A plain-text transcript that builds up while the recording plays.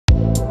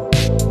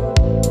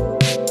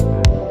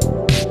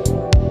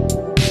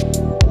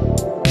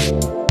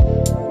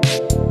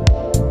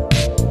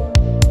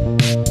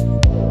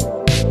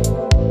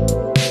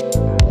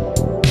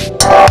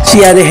She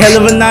had a hell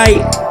of a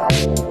night.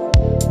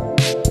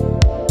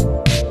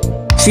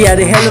 She had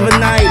a hell of a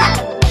night.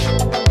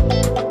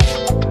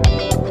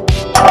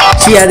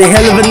 She had a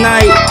hell of a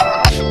night.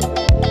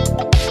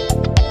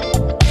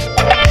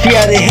 She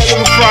had a hell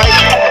of a fright.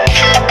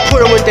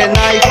 Put her with that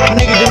knife.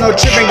 Nigga do no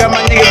tripping, got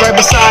my nigga right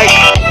beside.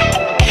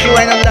 You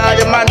ain't allowed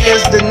in my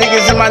list. The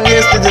niggas in my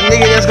list is the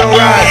nigga that's gon'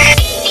 ride.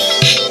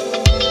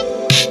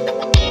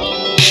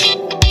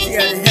 She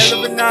had a hell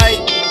of a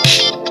night.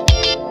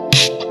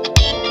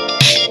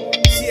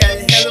 She had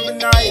a hell of a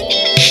night.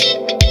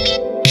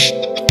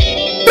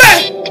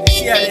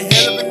 She had a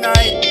hell of a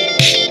night.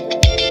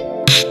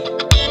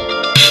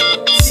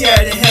 She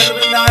had a hell of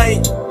a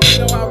night. You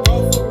know I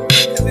roll for real,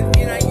 cause at the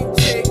end I get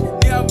checked,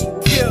 then I'll be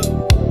killed.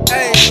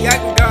 Hey, y'all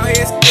can go ahead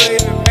and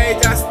split in the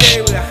major, I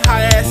stay with a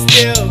hot ass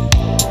still.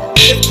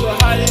 Lift to a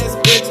hot ass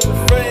bitch in the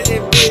front of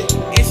that bitch,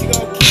 and she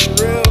gon' keep it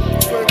real.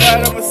 Swear to God,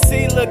 I'ma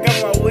see, look out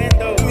my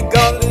window. Let me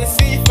go to the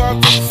sea if I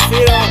put the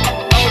shit on. I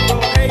don't know,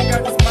 hey,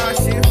 got this mind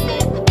shit for.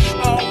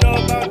 I don't know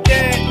about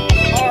that.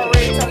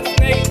 Already trying to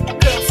snake,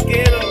 cause I'm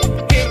scared of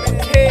him in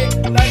his head,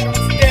 like I'm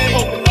scared.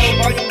 Open up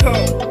while you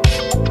come.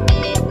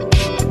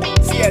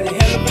 She had a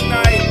hell of a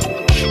night.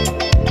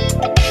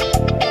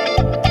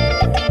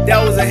 That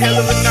was a hell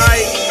of a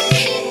night.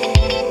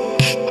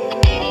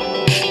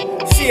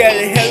 She had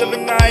a hell of a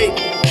night.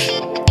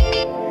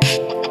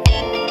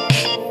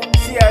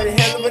 She had a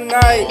hell of a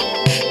night.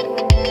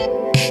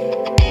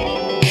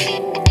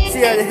 She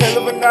had a hell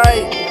of a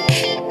night.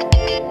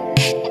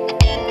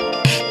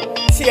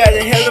 She had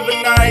a hell of a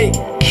night.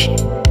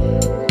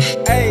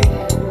 Hey,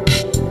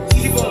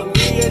 she gon'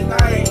 be at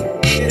night.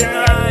 Get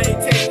at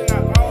night, taking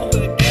her own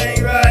hood, that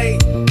ain't right.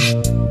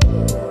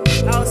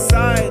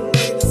 Outside, look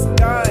at the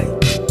sky.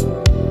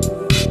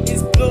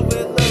 It's blue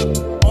with a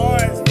little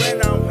orange when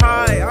I'm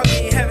high. I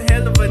be having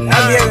hell of a night. I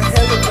be having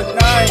hell of a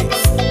night.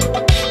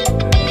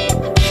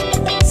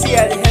 She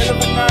had a hell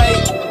of a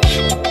night.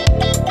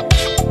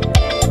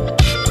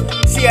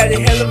 She had a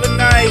hell of a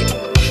night.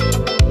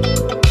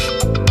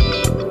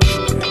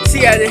 She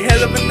had a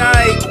hell of a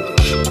night.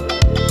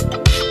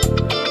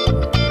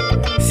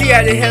 She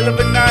had a hell of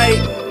a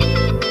night.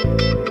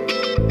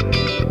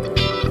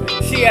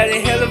 She had a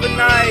hell of a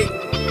night.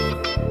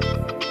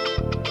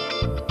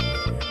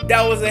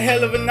 That was a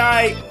hell of a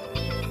night.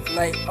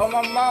 Like, oh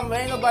my mama,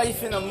 ain't nobody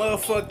finna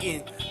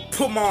motherfucking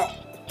put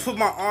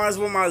my arms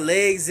where my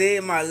legs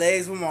at, my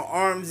legs where my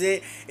arms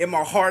at, and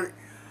my heart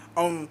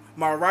on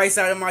my right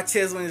side of my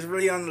chest when it's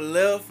really on the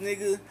left,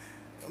 nigga.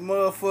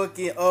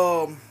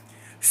 Motherfucking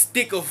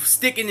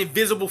stick an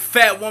invisible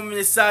fat woman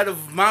inside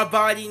of my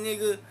body,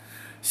 nigga.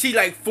 She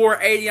like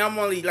 480, I'm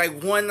only like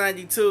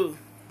 192.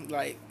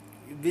 Like,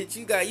 bitch,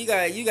 you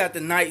got the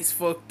nights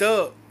fucked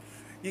up.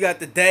 You got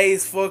the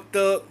days fucked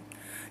up.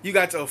 You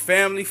got your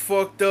family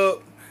fucked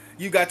up.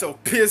 You got your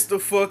pistol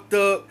fucked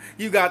up.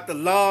 You got the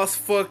laws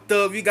fucked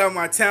up. You got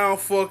my town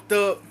fucked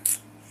up.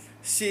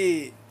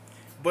 Shit.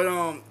 But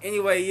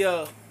anyway,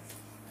 yeah.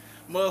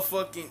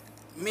 Motherfucking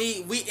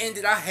me, we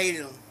ended. I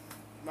hated him.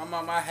 My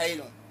mom, I hate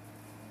him.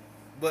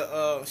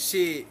 But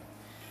shit.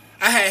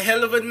 I had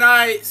hell of a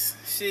nights.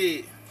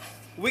 Shit.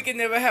 We can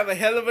never have a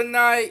hell of a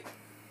night.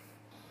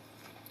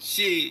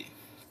 Shit.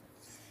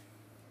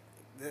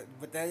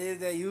 But that is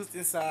that youth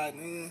inside,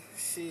 nigga.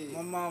 Shit.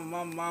 My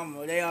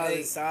mama, they all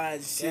inside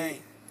and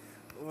shit.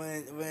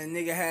 When a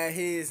nigga had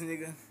his,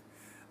 nigga,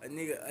 that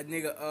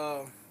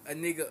nigga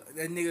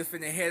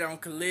finna head on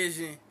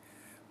collision.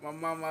 My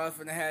mama, I was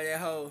finna have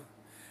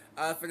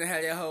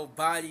that whole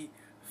body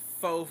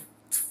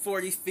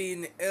 40 feet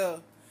in the air.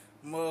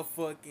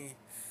 Motherfucking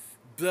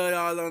blood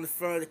all on the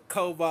front of the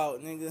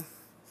cobalt, nigga.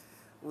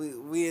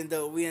 We end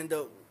up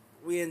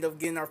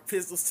getting our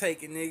pistols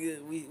taken,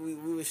 nigga.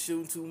 We was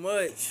shooting too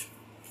much.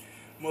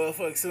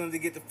 Motherfucker, soon as they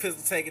get the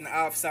pistol taken, the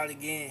ops out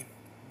again.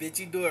 Bitch,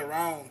 you do it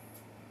wrong.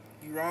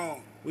 You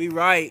wrong. We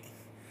right.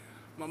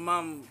 My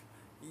mom,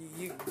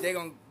 they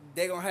gon'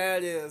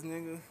 have this,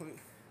 nigga.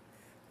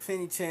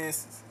 Plenty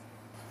chances.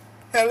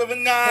 Hell of a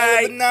night.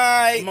 Hell of a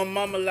night. My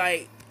mama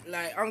like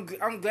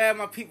I'm glad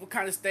my people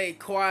kind of stayed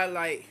quiet.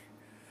 Like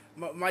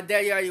my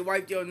daddy already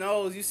wiped your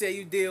nose. You said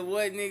you did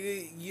what,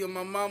 nigga? You and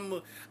my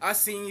mama, I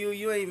seen you.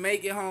 You ain't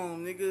make it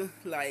home, nigga.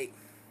 Like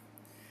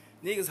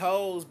niggas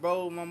hoes,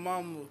 bro. My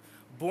mama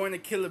born a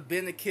killer,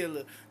 been a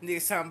killer.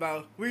 Niggas talking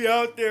about we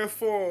out there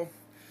for 'em.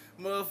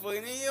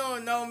 Motherfucker, nigga, you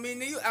don't know me,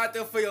 nigga. You out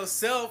there for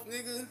yourself,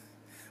 nigga.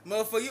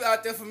 Motherfucker, you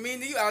out there for me,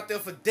 nigga. You out there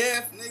for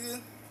death,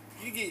 nigga.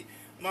 You get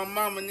my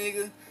mama,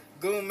 nigga.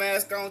 Goon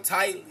mask on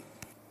tightly.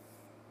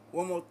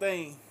 One more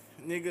thing,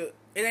 nigga.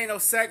 It ain't no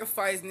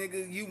sacrifice,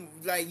 nigga. You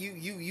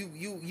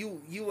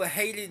a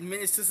hated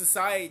menace to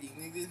society,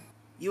 nigga.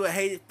 You a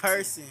hated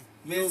person.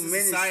 Menace to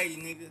society,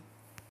 nigga.